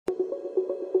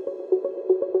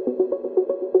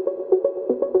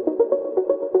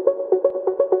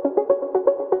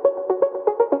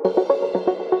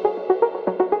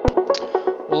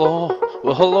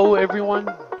Well, hello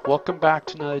everyone. Welcome back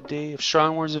to another day of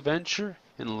Sharlen's adventure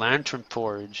in Lantern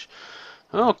Forage.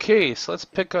 Okay, so let's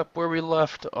pick up where we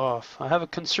left off. I have a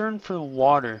concern for the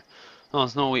water. Oh,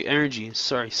 no, wait, energy.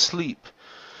 Sorry, sleep.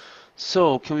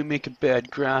 So, can we make a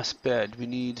bed? Grass bed. We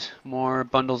need more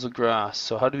bundles of grass.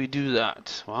 So, how do we do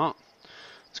that? Well,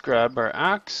 let's grab our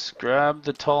axe. Grab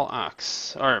the tall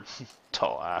axe. Or,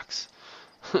 tall axe.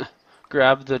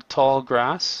 Grab the tall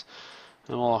grass.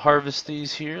 And we'll harvest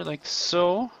these here like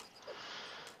so.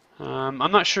 I'm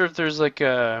not sure if there's like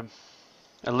a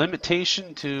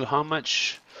limitation to how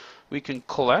much we can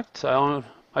collect. I don't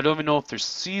even know if there's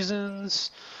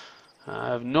seasons. I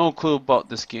have no clue about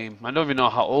this game. I don't even know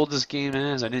how old this game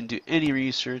is. I didn't do any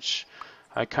research.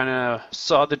 I kind of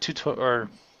saw the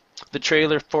the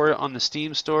trailer for it on the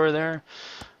Steam store there.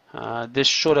 This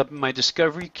showed up in my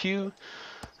discovery queue,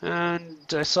 and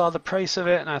I saw the price of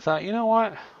it, and I thought, you know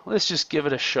what? Let's just give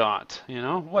it a shot. You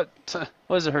know what?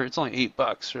 What does it hurt? It's only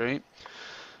 $8, right?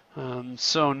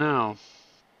 So now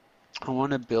I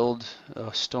want to build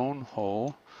a stone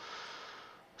hoe.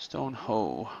 Stone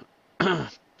hoe.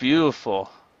 Beautiful.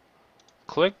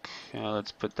 Click.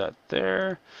 Let's put that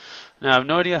there. Now I have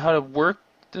no idea how to work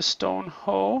the stone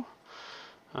hoe.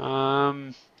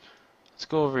 Let's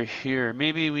go over here.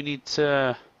 Maybe we need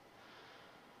to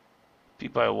be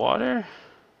by water.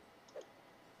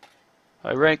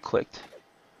 I right clicked.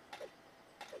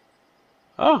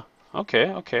 Oh, okay,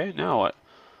 okay. Now what?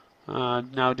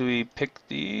 Now do we pick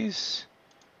these?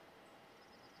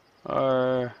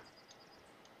 Or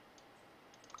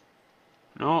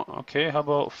no? Okay, how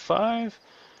about 5?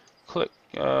 Click,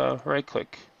 right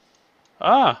click.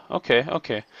 Ah, okay,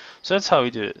 okay. So that's how we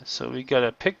do it. So we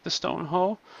gotta pick the stone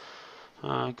hoe.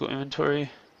 Go inventory.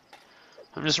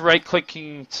 I'm just right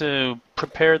clicking to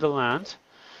prepare the land.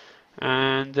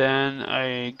 And then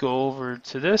I go over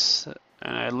to this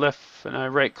and I left and I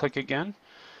right click again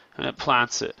and it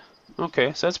plants it.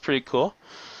 Okay, so that's pretty cool.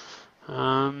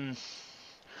 I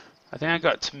think I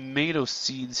got tomato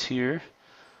seeds here.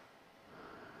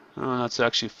 Oh, that's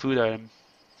actually a food item.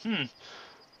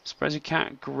 Surprised you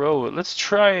can't grow it. Let's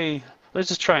try. Let's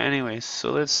just try anyways.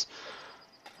 So let's.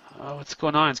 Oh, what's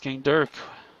going on? It's getting dark.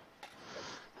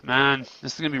 Man,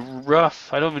 this is gonna be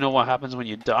rough. I don't even know what happens when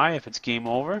you die. If it's game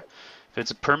over, if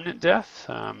it's a permanent death,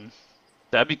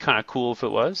 that'd be kind of cool if it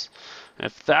was. And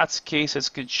if that's the case, it's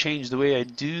gonna change the way I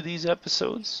do these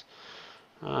episodes.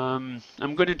 I'm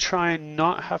going to try and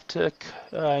not have to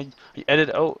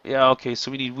edit out. Yeah, okay. So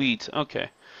we need wheat.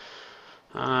 Okay.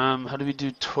 How do we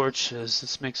do torches?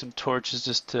 Let's make some torches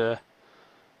just to...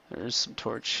 There's some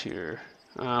torch here.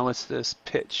 What's this?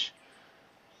 Pitch.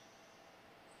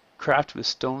 Craft with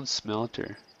stone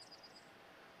smelter.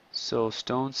 So,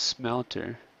 stone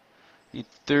smelter. Need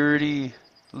 30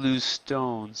 loose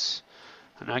stones.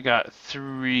 And I got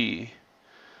 3.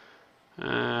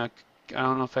 I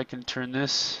don't know if I can turn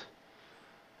this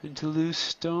into loose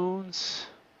stones.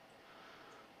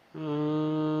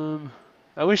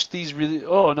 I wish these really...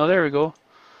 Oh, no, there we go.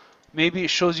 Maybe it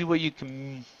shows you what you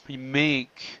can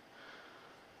make.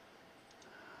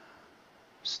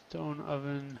 Stone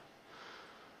oven,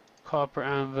 copper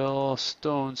anvil,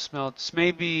 stone smelts.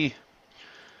 Maybe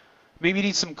you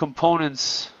need some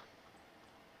components.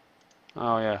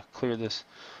 Oh yeah, clear this.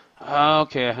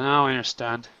 Okay, now I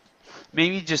understand.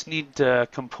 Maybe you just need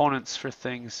components for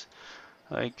things.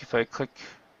 Like if I click...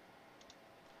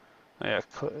 Yeah,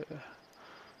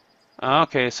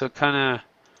 okay, so kind of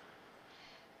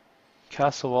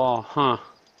castle wall, huh?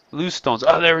 Loose stones.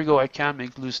 Oh, there we go. I can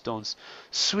make loose stones.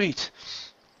 Sweet.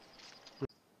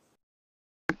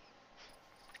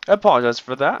 I apologize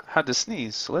for that. Had to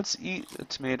sneeze. So let's eat a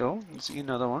tomato. Let's eat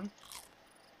another one.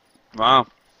 Wow.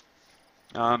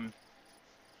 Oh,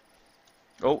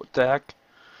 what the heck?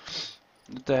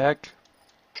 What the heck?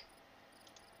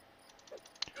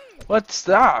 What's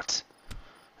that?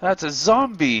 That's a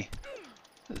zombie.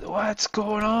 What's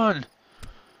going on?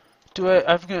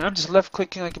 I'm just left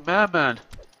clicking like a madman.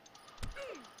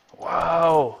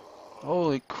 Wow.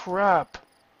 Holy crap.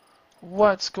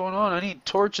 What's going on? I need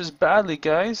torches badly,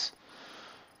 guys.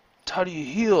 How do you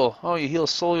heal? Oh, you heal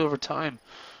slowly over time.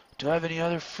 Do I have any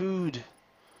other food?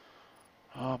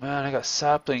 Oh man, I got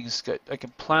saplings. I can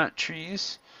plant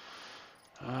trees.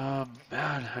 Man,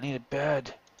 I need a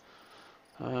bed.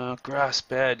 Grass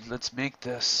bed. Let's make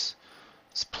this.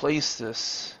 Let's place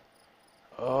this.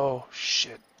 Oh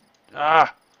shit.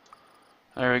 Ah!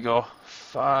 There we go.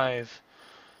 5.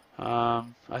 I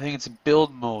think it's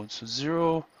build mode. So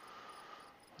 0.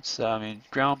 What's that mean?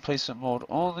 Ground placement mode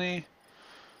only.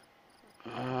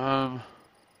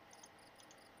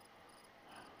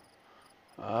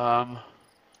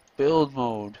 Build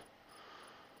mode.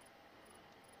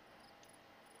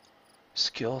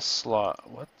 Skill slot.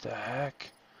 What the heck?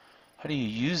 How do you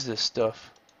use this stuff?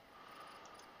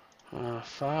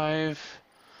 5.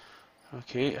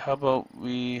 Okay, how about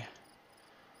we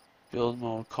build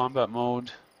mode, combat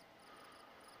mode,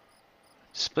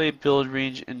 display build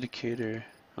range indicator.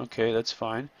 Okay, that's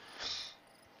fine.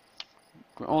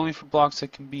 Only for blocks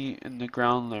that can be in the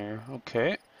ground layer.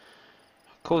 Okay.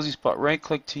 Cozy spot, right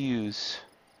click to use.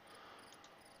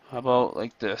 How about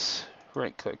like this?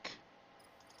 Right click.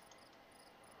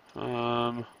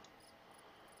 How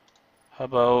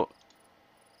about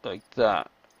like that?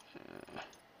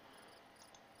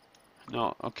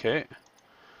 No, okay.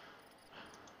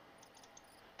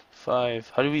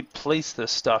 5. How do we place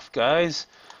this stuff, guys?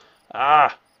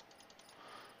 Ah!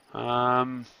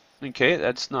 Okay,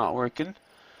 that's not working.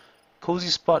 Cozy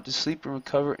spot to sleep and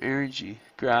recover energy.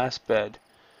 Grass bed.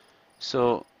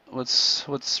 So,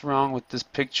 what's wrong with this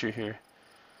picture here?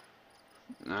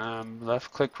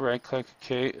 Left click, right click,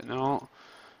 okay, no.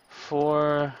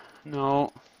 4,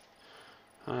 no.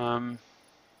 How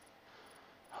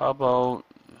about,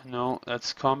 no,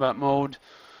 that's combat mode.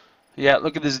 Yeah,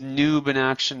 look at this noob in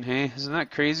action, hey? Isn't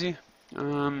that crazy?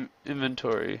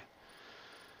 Inventory.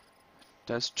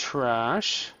 That's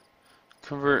trash.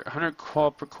 Convert 100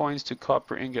 copper coins to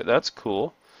copper ingot. That's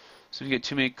cool. So if you get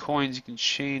too many coins, you can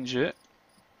change it.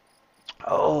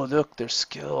 Oh, look, there's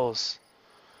skills.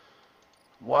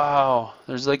 Wow,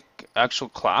 there's like actual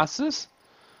classes?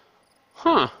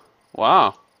 Huh,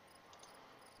 wow.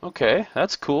 Okay,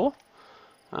 that's cool.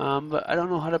 But I don't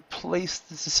know how to place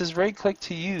this. It says right click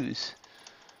to use.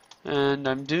 And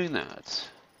I'm doing that.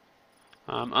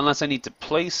 Unless I need to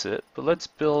place it. But let's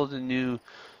build a new...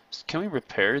 Can we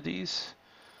repair these?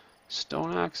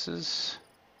 Stone axes.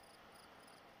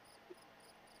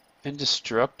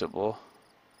 Indestructible.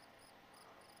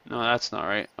 No, that's not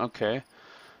right. Okay.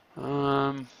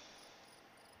 Unless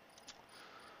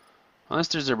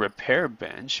there's a repair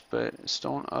bench, but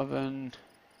stone oven,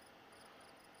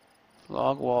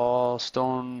 log wall,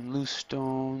 stone, loose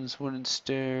stones, wooden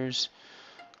stairs,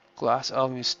 glass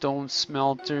alchemy, stone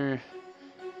smelter,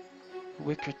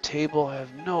 wicker table. I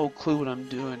have no clue what I'm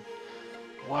doing.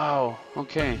 Wow.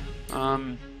 Okay.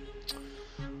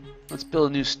 Let's build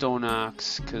a new stone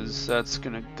axe, because that's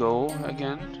gonna go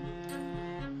again.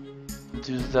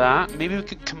 Do that. Maybe we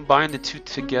could combine the two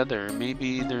together.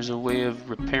 Maybe there's a way of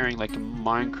repairing like in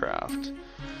Minecraft.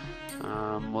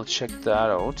 We'll check that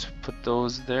out. Put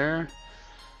those there.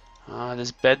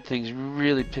 This bed thing's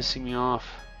really pissing me off.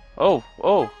 Oh,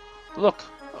 look.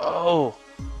 Oh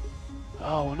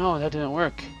no, that didn't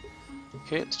work.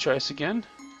 Okay, let's try this again.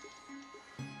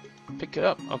 Pick it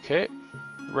up. Okay.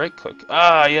 Right click.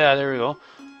 Ah, yeah, there we go.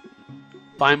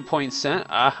 Bind point sent.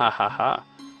 Ah ha ha ha.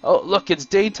 Oh, look, it's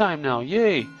daytime now.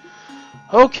 Yay.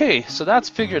 Okay, so that's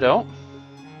figured out.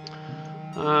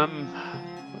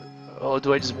 Oh,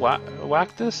 do I just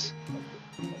whack this?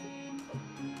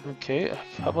 Okay,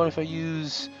 how about if I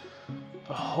use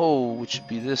a hoe, which would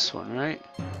be this one, right?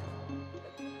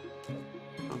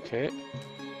 Okay.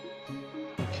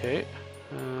 Okay.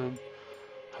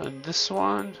 And this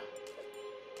one.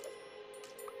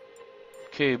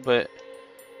 Okay, but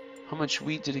how much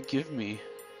wheat did it give me?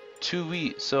 2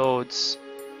 wheat, so it's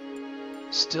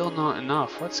still not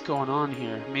enough. What's going on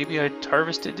here? Maybe I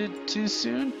harvested it too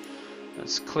soon?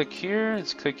 Let's click here,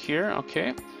 let's click here,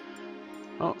 okay.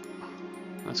 Oh,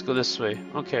 let's go this way.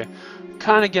 Okay,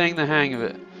 kind of getting the hang of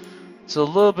it. It's a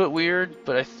little bit weird,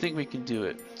 but I think we can do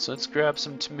it. So let's grab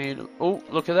some tomato. Oh,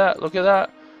 look at that, look at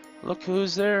that. Look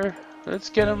who's there. Let's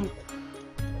get him.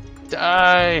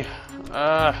 Die.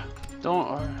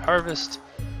 Don't harvest.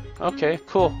 Okay,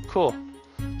 cool, cool.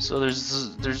 So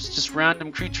there's just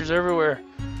random creatures everywhere.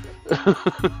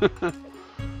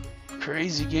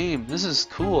 Crazy game. This is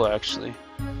cool, actually.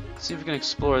 Let's see if we can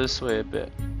explore this way a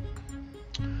bit.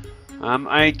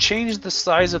 I changed the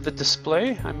size of the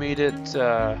display. I made it,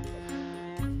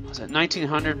 was it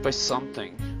 1900 by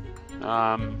something?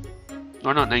 Or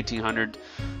not 1900.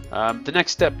 The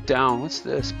next step down. What's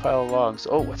this? Pile of logs.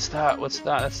 Oh, what's that? What's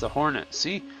that? That's the hornet.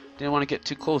 See? Didn't want to get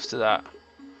too close to that.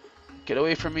 Get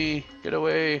away from me. Get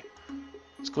away.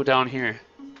 Let's go down here.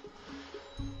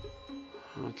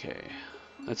 Okay.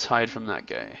 Let's hide from that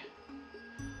guy.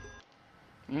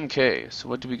 Okay, so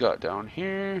what do we got down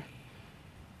here?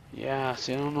 Yeah,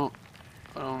 see, I don't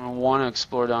want to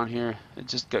explore down here. It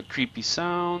just got creepy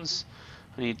sounds.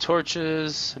 I need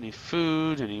torches. I need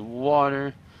food. I need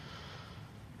water.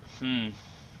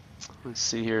 Let's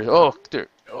see here. Oh, there.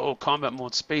 Oh, combat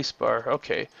mode spacebar.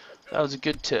 Okay, that was a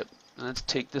good tip. Let's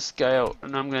take this guy out,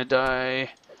 and I'm gonna die.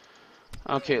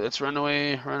 Okay, let's run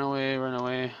away, run away, run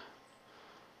away.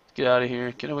 Get out of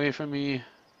here. Get away from me.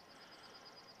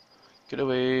 Get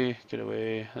away, get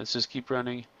away. Let's just keep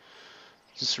running.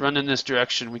 Just run in this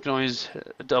direction. We can always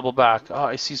double back. Oh,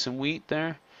 I see some wheat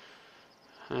there.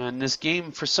 And this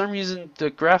game, for some reason,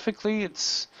 graphically,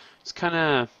 it's kind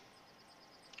of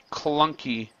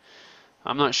clunky.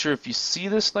 I'm not sure if you see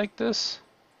this like this.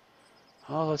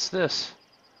 Oh, what's this?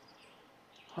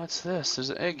 What's this? There's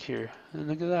an egg here. And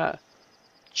look at that.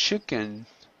 Chicken.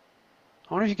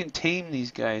 I wonder if you can tame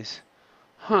these guys.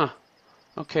 Huh.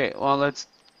 Okay, well, let's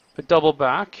double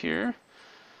back here.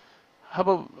 How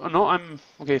about, oh no,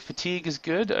 okay, fatigue is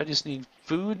good. I just need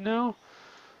food now.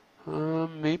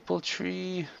 Maple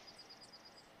tree.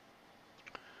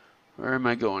 Where am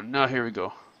I going? Now, here we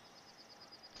go.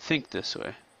 Think this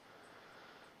way.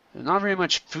 There's not very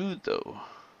much food, though.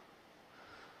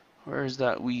 Where's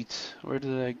that wheat? Where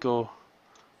did I go?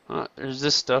 There's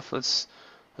this stuff. Let's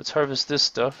harvest this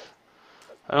stuff.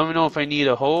 I don't even know if I need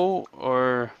a hoe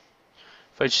or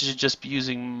if I should just be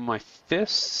using my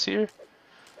fists here.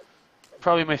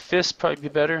 Probably my fists probably be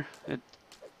better. It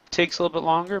takes a little bit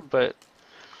longer, but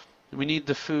we need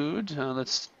the food.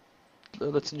 Let's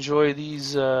enjoy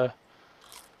these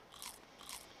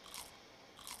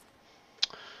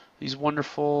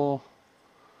wonderful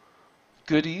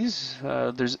goodies.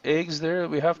 There's eggs there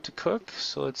that we have to cook,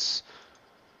 so let's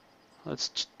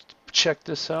check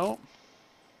this out.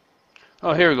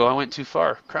 Oh, here we go. I went too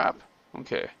far. Crap.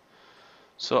 Okay.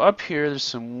 So up here, there's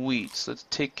some wheat. So let's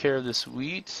take care of this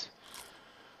wheat.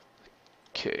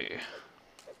 Okay.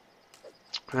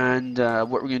 And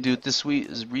what we're going to do with this wheat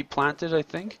is replant it, I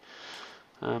think.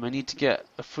 I need to get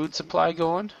a food supply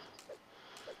going.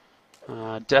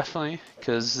 Definitely,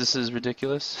 because this is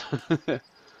ridiculous.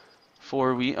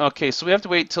 4 wheat. Okay, so we have to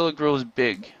wait till it grows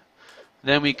big.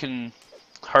 Then we can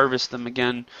harvest them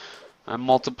again and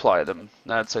multiply them.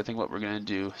 That's, I think, what we're going to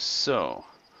do. So,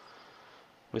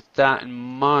 with that in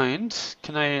mind,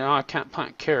 I can't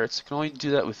plant carrots. I can only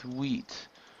do that with wheat.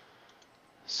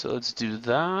 So let's do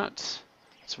that.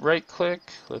 Let's right click.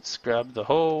 Let's grab the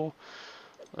hoe.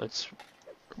 Let's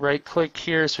right click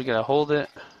here so we gotta hold it.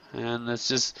 And let's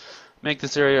just make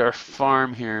this area our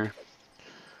farm here.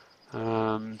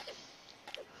 Not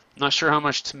sure how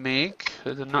much to make.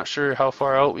 I'm not sure how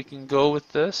far out we can go with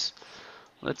this.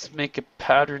 Let's make a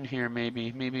pattern here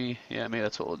maybe. Yeah, maybe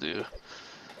that's what we'll do.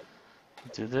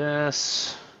 Do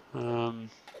this. Go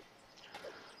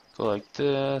like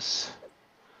this.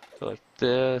 Go like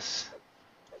this.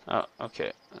 Oh,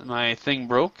 okay. My thing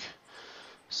broke.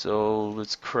 So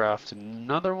let's craft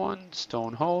another one.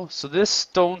 Stone hoe. So this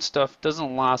stone stuff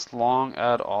doesn't last long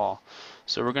at all.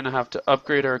 So we're going to have to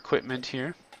upgrade our equipment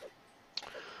here.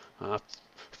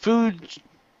 Food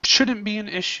shouldn't be an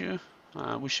issue.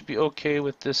 We should be okay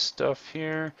with this stuff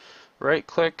here. Right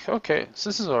click. Okay, so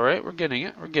this is alright. We're getting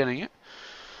it. We're getting it.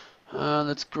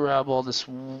 Let's grab all this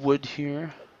wood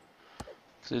here.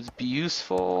 So it'd be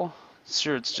useful.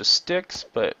 Sure, it's just sticks,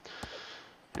 but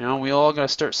you know, we all gotta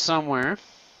start somewhere.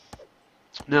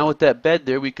 Now with that bed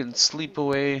there, we can sleep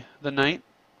away the night.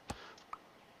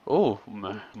 Oh,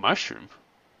 mushroom.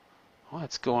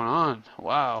 What's going on?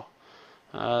 Wow.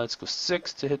 Let's go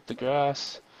 6 to hit the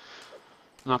grass.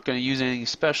 I'm not going to use anything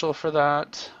special for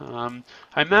that. I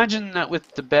imagine that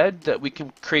with the bed that we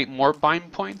can create more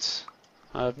bind points.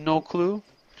 I have no clue.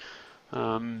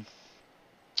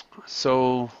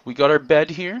 So we got our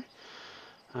bed here.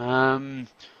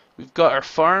 We've got our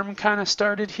farm kind of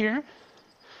started here.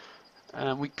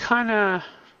 We've kind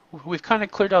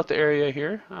of cleared out the area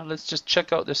here. Let's just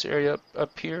check out this area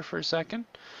up here for a second.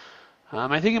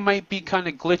 I think it might be kind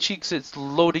of glitchy because it's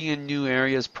loading in new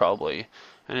areas probably,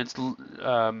 and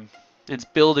it's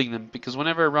building them, because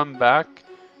whenever I run back,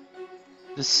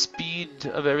 the speed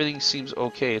of everything seems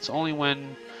okay. It's only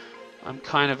when I'm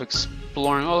kind of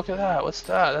exploring. Oh, look at that! What's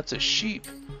that? That's a sheep.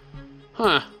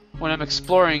 Huh? When I'm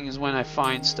exploring is when I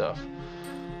find stuff.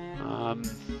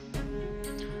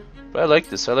 But I like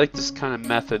this. I like this kind of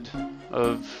method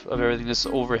of everything. This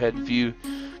overhead view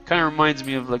kind of reminds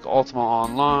me of like Ultima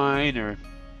Online or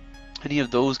any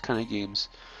of those kind of games.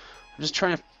 I'm just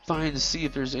trying to see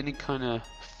if there's any kind of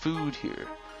food here,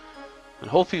 and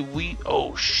hopefully wheat.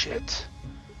 Oh shit!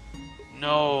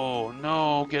 No,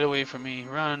 no, get away from me!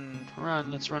 Run,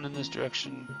 run! Let's run in this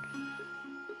direction.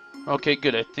 Okay,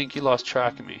 good. I think you lost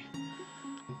track of me.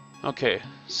 Okay,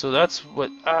 so that's what.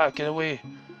 Get away!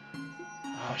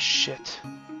 Oh shit!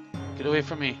 Get away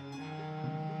from me!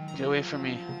 Get away from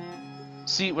me!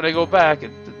 See, when I go back,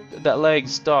 that lag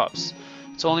stops.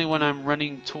 It's only when I'm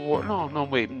running toward. No,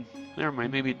 wait. Never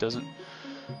mind. Maybe it doesn't.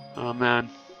 Oh man.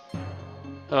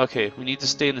 Okay, we need to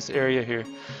stay in this area here,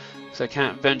 because I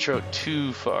can't venture out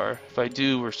too far. If I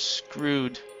do, we're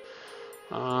screwed.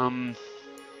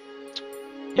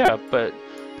 yeah, but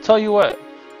tell you what,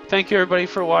 thank you everybody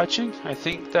for watching. I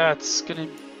think that's gonna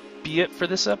be it for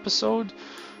this episode.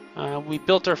 We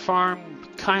built our farm,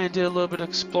 kind of did a little bit of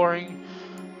exploring.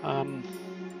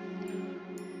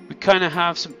 We kind of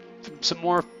have some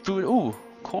more food. Ooh,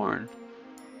 corn.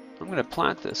 I'm gonna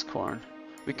plant this corn.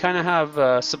 We kind of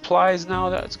have supplies now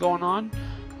that's going on.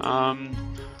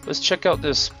 Let's check out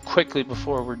this quickly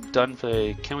before we're done for the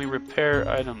day. Can we repair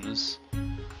items?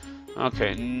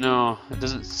 Okay, no, it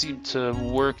doesn't seem to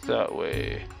work that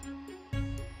way.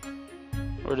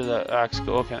 Where did that axe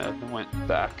go? Okay, it went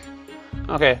back.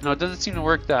 Okay, no, it doesn't seem to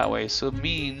work that way, so it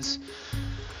means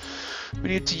we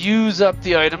need to use up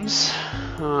the items,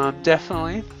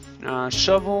 definitely.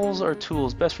 Shovels are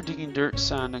tools, best for digging dirt,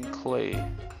 sand, and clay.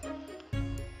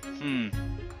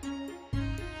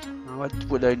 What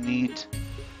would I need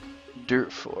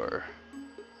dirt for?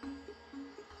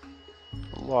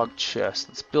 A log chest.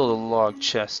 Let's build a log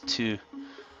chest too.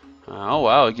 Oh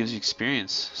wow, it gives you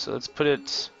experience. So let's put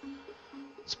it.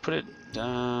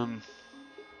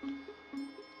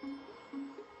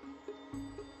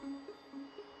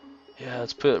 Yeah,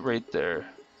 let's put it right there.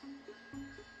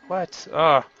 What?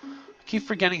 I keep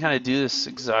forgetting how to do this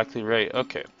exactly right.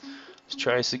 Okay, let's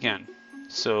try this again.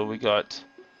 So we got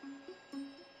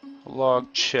a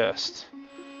log chest.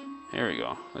 There we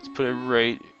go. Let's put it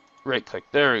right click.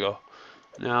 There we go.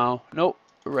 Now, nope,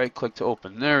 right click to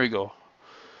open. There we go.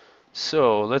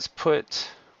 So let's put,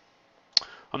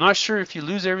 I'm not sure if you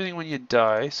lose everything when you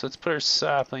die, so let's put our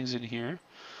saplings in here.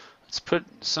 Let's put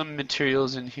some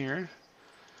materials in here.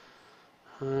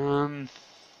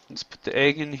 Let's put the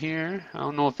egg in here. I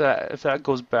don't know if that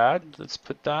goes bad. Let's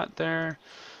put that there.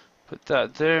 Put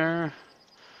that there.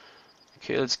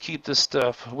 Okay, let's keep this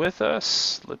stuff with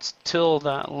us. Let's till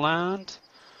that land.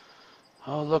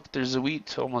 Oh look, there's the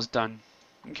wheat almost done.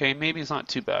 Okay, maybe it's not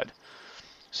too bad.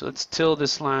 So let's till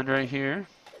this land right here.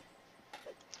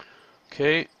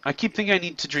 Okay, I keep thinking I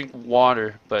need to drink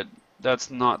water, but that's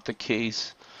not the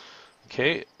case.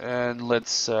 Okay, and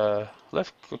let's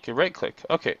right click.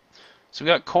 Okay, so we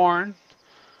got corn.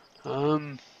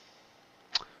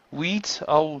 Wheat,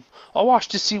 I'll watch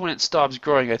to see when it stops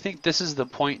growing. I think this is the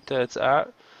point that it's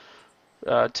at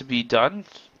to be done,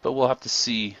 but we'll have to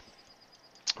see.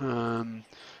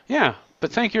 Yeah,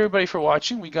 but thank you everybody for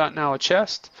watching. We got now a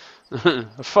chest,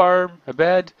 a farm, a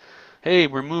bed. Hey,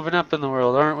 we're moving up in the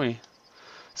world, aren't we?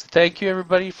 So thank you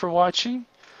everybody for watching.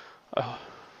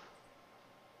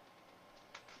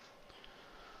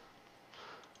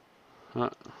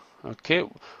 Okay,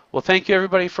 well thank you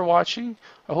everybody for watching.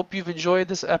 I hope you've enjoyed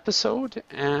this episode,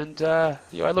 and I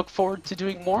look forward to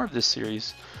doing more of this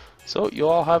series. So you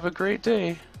all have a great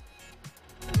day.